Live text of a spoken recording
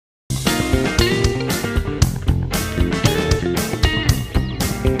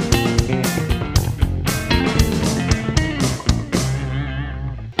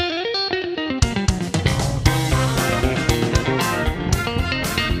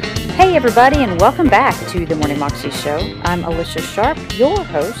Hey everybody, and welcome back to the Morning Moxie Show. I'm Alicia Sharp, your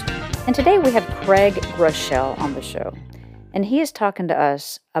host, and today we have Craig Groeschel on the show. And he is talking to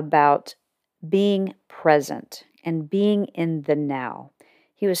us about being present and being in the now.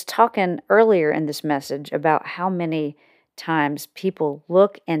 He was talking earlier in this message about how many times people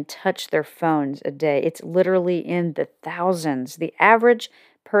look and touch their phones a day. It's literally in the thousands. The average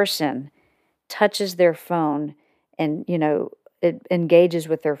person touches their phone and, it engages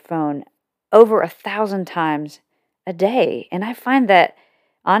with their phone over 1,000 times a day. And I find that,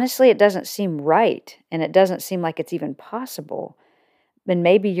 honestly, it doesn't seem right. And it doesn't seem like it's even possible. And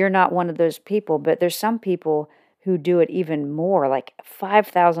maybe you're not one of those people, but there's some people who do it even more, like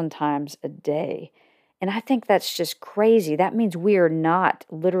 5,000 times a day. And I think that's just crazy. That means we are not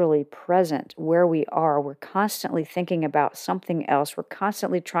literally present where we are. We're constantly thinking about something else. We're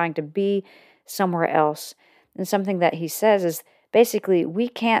constantly trying to be somewhere else. And something that he says is basically we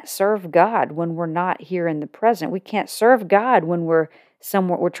can't serve God when we're not here in the present. We can't serve God when we're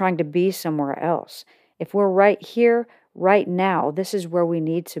trying to be somewhere else. If we're right here, right now, this is where we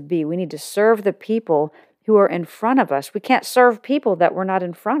need to be. We need to serve the people who are in front of us. We can't serve people that we're not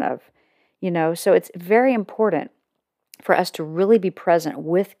in front of, So it's very important for us to really be present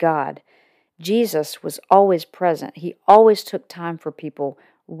with God. Jesus was always present. He always took time for people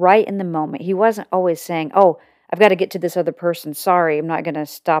right in the moment. He wasn't always saying, "Oh, I've got to get to this other person. Sorry, I'm not going to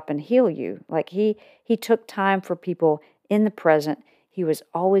stop and heal you." Like he took time for people in the present. He was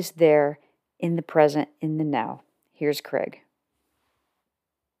always there in the present, in the now. Here's Craig.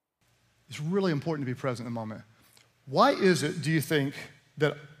 It's really important to be present in the moment. Why is it, do you think,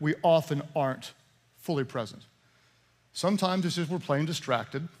 that we often aren't fully present? Sometimes it's just we're plain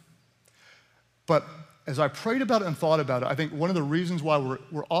distracted. But as I prayed about it and thought about it, I think one of the reasons why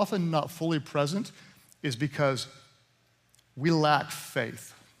we're often not fully present is because we lack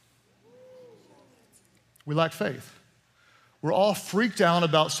faith. We lack faith. We're all freaked out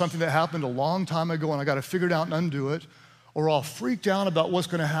about something that happened a long time ago and I got to figure it out and undo it. Or we're all freaked out about what's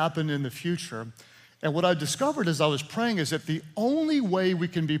going to happen in the future. And what I discovered as I was praying is that the only way we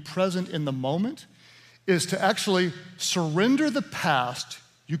can be present in the moment is to actually surrender the past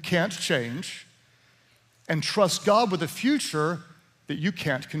you can't change and trust God with a future that you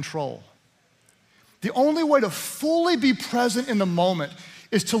can't control. The only way to fully be present in the moment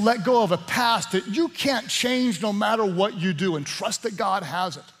is to let go of a past that you can't change no matter what you do and trust that God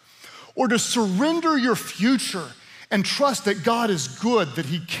has it. Or to surrender your future and trust that God is good, that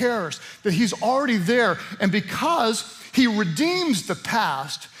He cares, that He's already there. And because He redeems the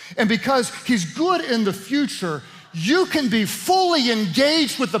past and because He's good in the future, you can be fully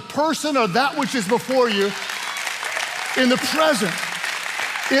engaged with the person or that which is before you in the present.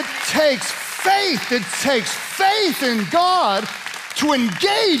 It takes faith. It takes faith in God to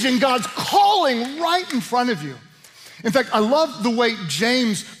engage in God's calling right in front of you. In fact, I love the way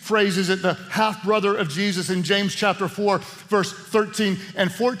James phrases it, the half-brother of Jesus in James chapter 4, verse 13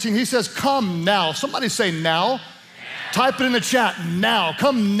 and 14. He says, "Come now." Somebody say now. Type it in the chat, now.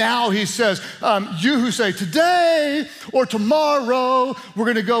 Come now, he says. You who say today or tomorrow, we're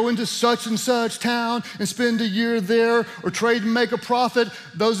going to go into such and such town and spend a year there or trade and make a profit.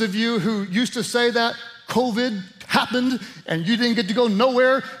 Those of you who used to say that, COVID happened and you didn't get to go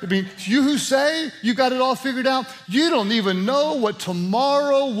nowhere. I mean, you who say you got it all figured out, you don't even know what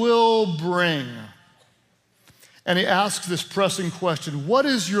tomorrow will bring. And he asks this pressing question, what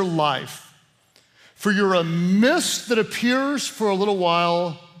is your life? For you're a mist that appears for a little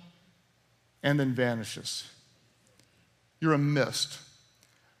while and then vanishes. You're a mist.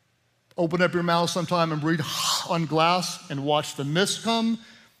 Open up your mouth sometime and breathe on glass and watch the mist come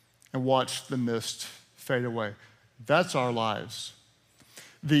and watch the mist fade away. That's our lives.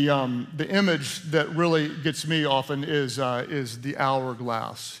 The image that really gets me often is the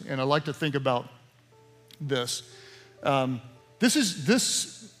hourglass. And I like to think about this.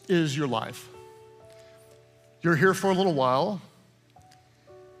 This is your life. You're here for a little while,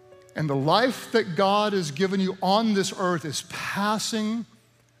 and the life that God has given you on this earth is passing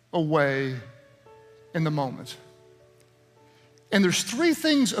away in the moment. And there's three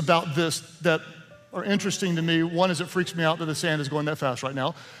things about this that are interesting to me. One is it freaks me out that the sand is going that fast right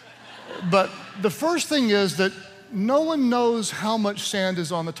now. But the first thing is that no one knows how much sand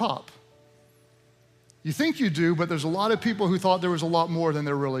is on the top. You think you do, but there's a lot of people who thought there was a lot more than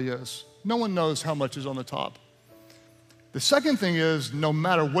there really is. No one knows how much is on the top. The second thing is, no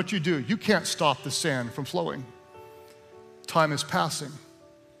matter what you do, you can't stop the sand from flowing. Time is passing.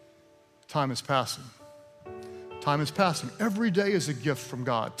 Time is passing. Time is passing. Every day is a gift from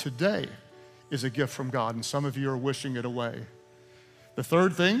God. Today is a gift from God, and some of you are wishing it away. The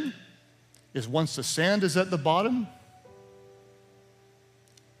third thing is once the sand is at the bottom,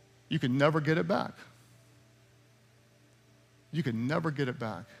 you can never get it back. You can never get it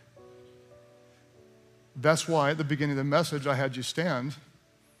back. That's why at the beginning of the message, I had you stand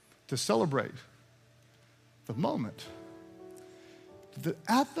to celebrate the moment.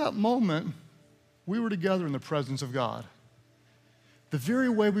 At that moment, we were together in the presence of God. The very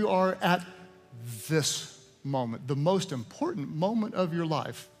way we are at this moment, the most important moment of your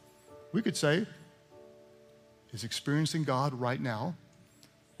life, we could say, is experiencing God right now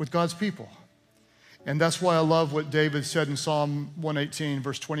with God's people. And that's why I love what David said in Psalm 118,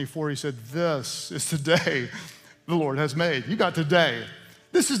 verse 24. He said, this is the day the Lord has made. You got today.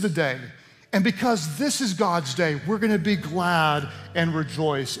 This is the day. And because this is God's day, we're going to be glad and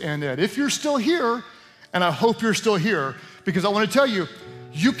rejoice in it. If you're still here, and I hope you're still here, because I want to tell you,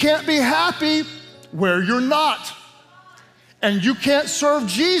 you can't be happy where you're not. And you can't serve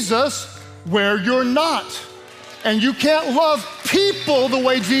Jesus where you're not. And you can't love people the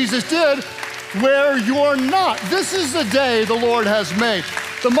way Jesus did where you're not. This is the day the Lord has made.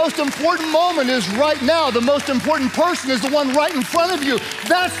 The most important moment is right now. The most important person is the one right in front of you.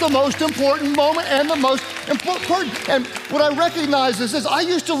 That's the most important moment and the most important. And what I recognize is this: I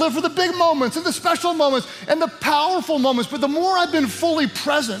used to live for the big moments and the special moments and the powerful moments, but the more I've been fully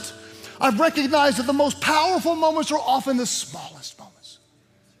present, I've recognized that the most powerful moments are often the smallest moments.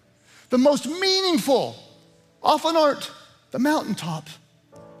 The most meaningful often aren't the mountaintops,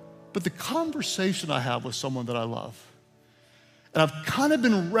 but the conversation I have with someone that I love. And I've kind of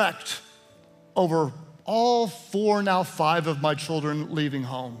been wrecked over all 4, now 5 of my children leaving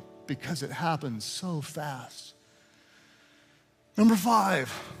home because it happens so fast. Number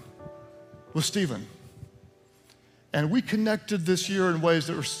 5 was Stephen. And we connected this year in ways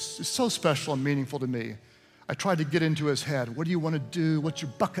that were so special and meaningful to me. I tried to get into his head. What do you want to do? What's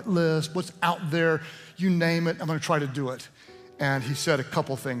your bucket list? What's out there? You name it, I'm going to try to do it. And he said a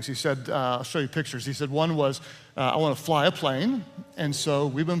couple things. He said, I'll show you pictures. He said one was, I want to fly a plane. And so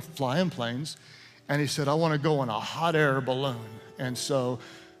we've been flying planes. And he said, I want to go in a hot air balloon. And so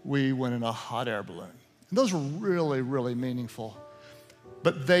we went in a hot air balloon. And those were really, really meaningful.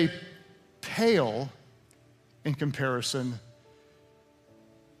 But they pale in comparison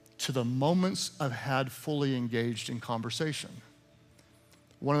to the moments I've had fully engaged in conversation.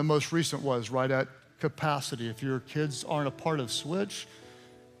 One of the most recent was right at capacity. If your kids aren't a part of Switch,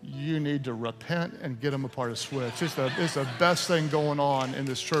 you need to repent and get them a part of Switch. It's the best thing going on in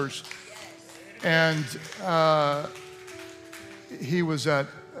this church. And he was at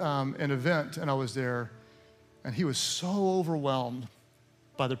an event, and I was there, and he was so overwhelmed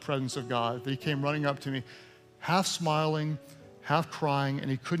by the presence of God that he came running up to me, half smiling, half crying,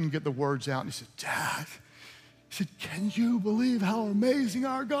 and he couldn't get the words out. And he said, Dad, he said, can you believe how amazing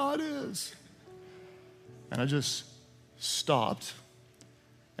our God is? And I just stopped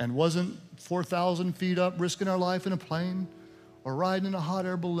and wasn't 4,000 feet up risking our life in a plane or riding in a hot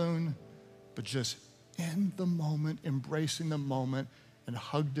air balloon, but just in the moment, embracing the moment, and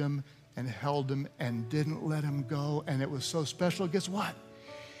hugged him and held him and didn't let him go. And it was so special. Guess what?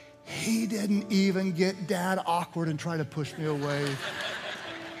 He didn't even get Dad awkward and try to push me away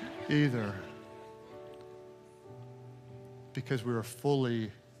either, because we were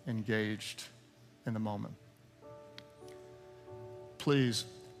fully engaged in the moment. Please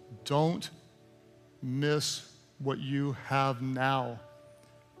don't miss what you have now,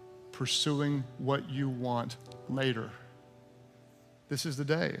 pursuing what you want later. This is the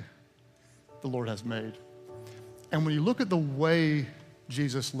day the Lord has made. And when you look at the way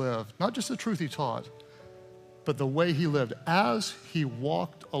Jesus lived, not just the truth he taught, but the way he lived, as he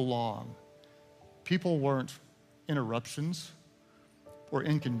walked along, people weren't interruptions or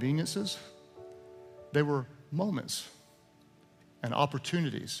inconveniences. They were moments and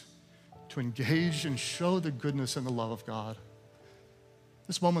opportunities to engage and show the goodness and the love of God.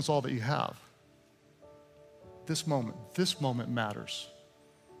 This moment's all that you have. This moment matters.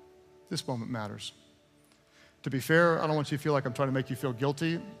 This moment matters. To be fair, I don't want you to feel like I'm trying to make you feel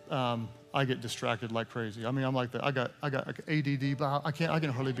guilty. I get distracted like crazy. I mean, I'm like that. I got ADD, but I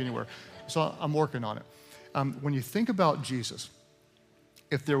can hardly be anywhere. So I'm working on it. When you think about Jesus,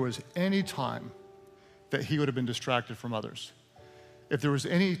 if there was any time that he would have been distracted from others, if there was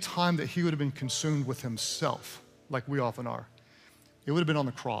any time that he would have been consumed with himself, like we often are, it would have been on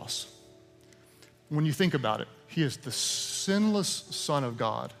the cross. When you think about it, he is the sinless Son of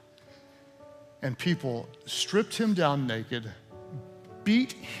God, and people stripped him down naked,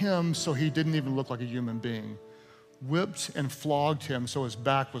 beat him so he didn't even look like a human being, whipped and flogged him so his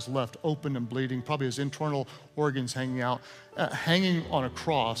back was left open and bleeding, probably his internal organs hanging out, hanging on a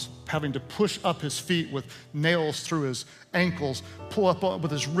cross, having to push up his feet with nails through his ankles, pull up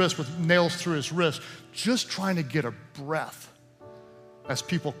with his wrist with nails through his wrist, just trying to get a breath as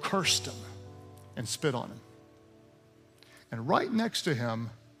people cursed him and spit on him. And right next to him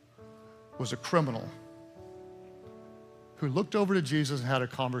was a criminal who looked over to Jesus and had a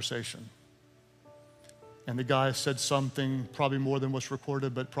conversation. And the guy said something, probably more than what's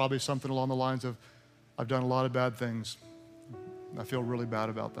recorded, but probably something along the lines of, I've done a lot of bad things. I feel really bad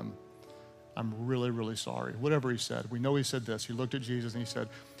about them. I'm really, really sorry. Whatever he said. We know he said this. He looked at Jesus and he said,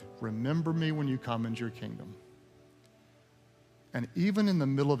 remember me when you come into your kingdom. And even in the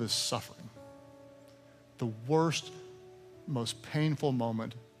middle of his suffering, the worst, most painful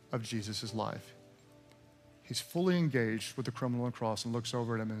moment of Jesus' life, he's fully engaged with the criminal on the cross and looks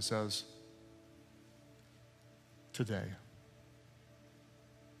over at him and says, today,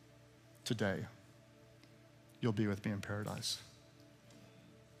 you'll be with me in paradise.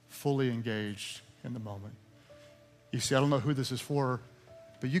 Fully engaged in the moment. You see, I don't know who this is for,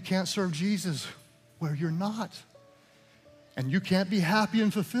 but you can't serve Jesus where you're not. And you can't be happy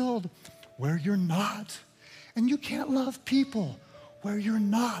and fulfilled where you're not. And you can't love people where you're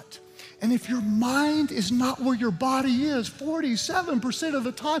not. And if your mind is not where your body is, 47% of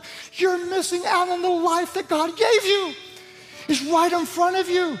the time, you're missing out on the life that God gave you. It's right in front of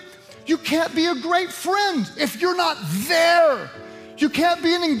you. You can't be a great friend if you're not there. You can't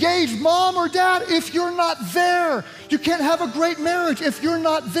be an engaged mom or dad if you're not there. You can't have a great marriage if you're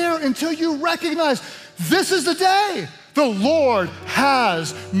not there until you recognize this is the day the Lord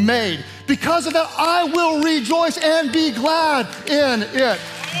has made. Because of that, I will rejoice and be glad in it.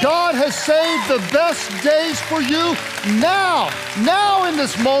 God has saved the best days for you now. Now in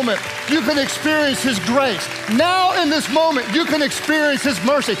this moment, you can experience His grace. Now in this moment, you can experience His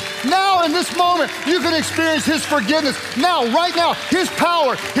mercy. Now in this moment, you can experience His forgiveness. Now, right now, His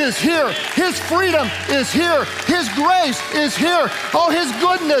power is here. His freedom is here. His grace is here. Oh, His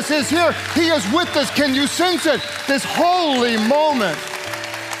goodness is here. He is with us. Can you sense it? This holy moment.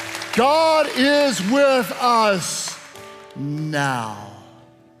 God is with us now.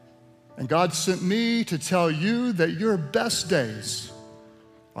 And God sent me to tell you that your best days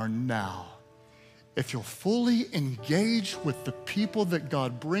are now. If you'll fully engage with the people that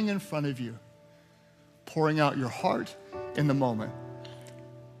God bring in front of you, pouring out your heart in the moment,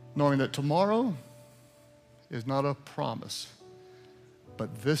 knowing that tomorrow is not a promise,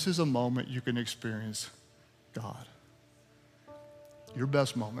 but this is a moment you can experience God. Your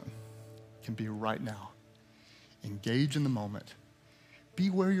best moment can be right now. Engage in the moment. Be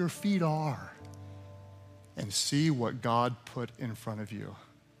where your feet are and see what God put in front of you.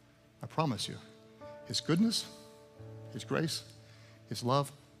 I promise you, His goodness, His grace, His love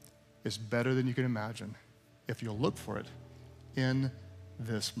is better than you can imagine if you'll look for it in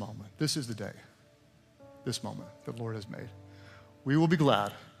this moment. This is the day, this moment that the Lord has made. We will be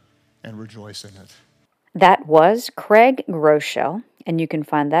glad and rejoice in it. That was Craig Groeschel, and you can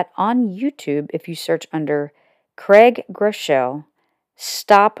find that on YouTube if you search under Craig Groeschel,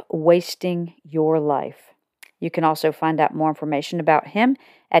 Stop Wasting Your Life. You can also find out more information about him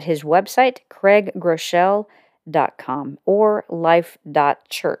at his website, craiggroeschel.com or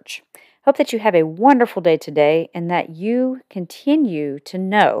life.church. Hope that you have a wonderful day today and that you continue to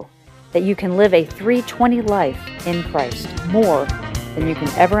know that you can live a 320 life in Christ more than you can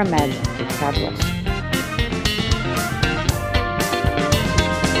ever imagine. God bless.